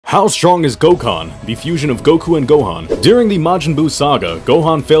How strong is Gokhan, the fusion of Goku and Gohan? During the Majin Buu saga,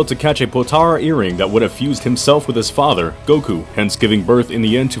 Gohan failed to catch a Potara earring that would have fused himself with his father, Goku, hence giving birth in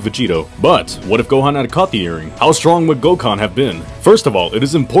the end to Vegito. But what if Gohan had caught the earring? How strong would Gokhan have been? First of all, it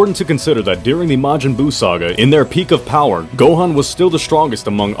is important to consider that during the Majin Buu saga, in their peak of power, Gohan was still the strongest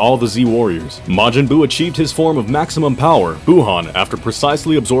among all the Z warriors. Majin Buu achieved his form of maximum power, Buuhan, after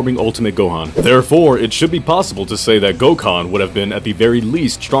precisely absorbing Ultimate Gohan. Therefore, it should be possible to say that Gokhan would have been at the very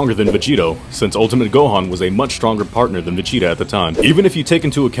least stronger than Vegito, since Ultimate Gohan was a much stronger partner than Vegeta at the time. Even if you take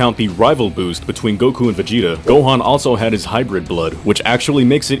into account the rival boost between Goku and Vegeta, Gohan also had his hybrid blood, which actually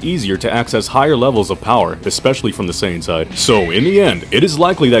makes it easier to access higher levels of power, especially from the Saiyan side. So, in the end, it is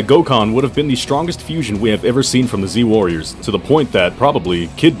likely that Gokhan would have been the strongest fusion we have ever seen from the Z Warriors, to the point that, probably,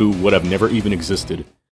 Kid Buu would have never even existed.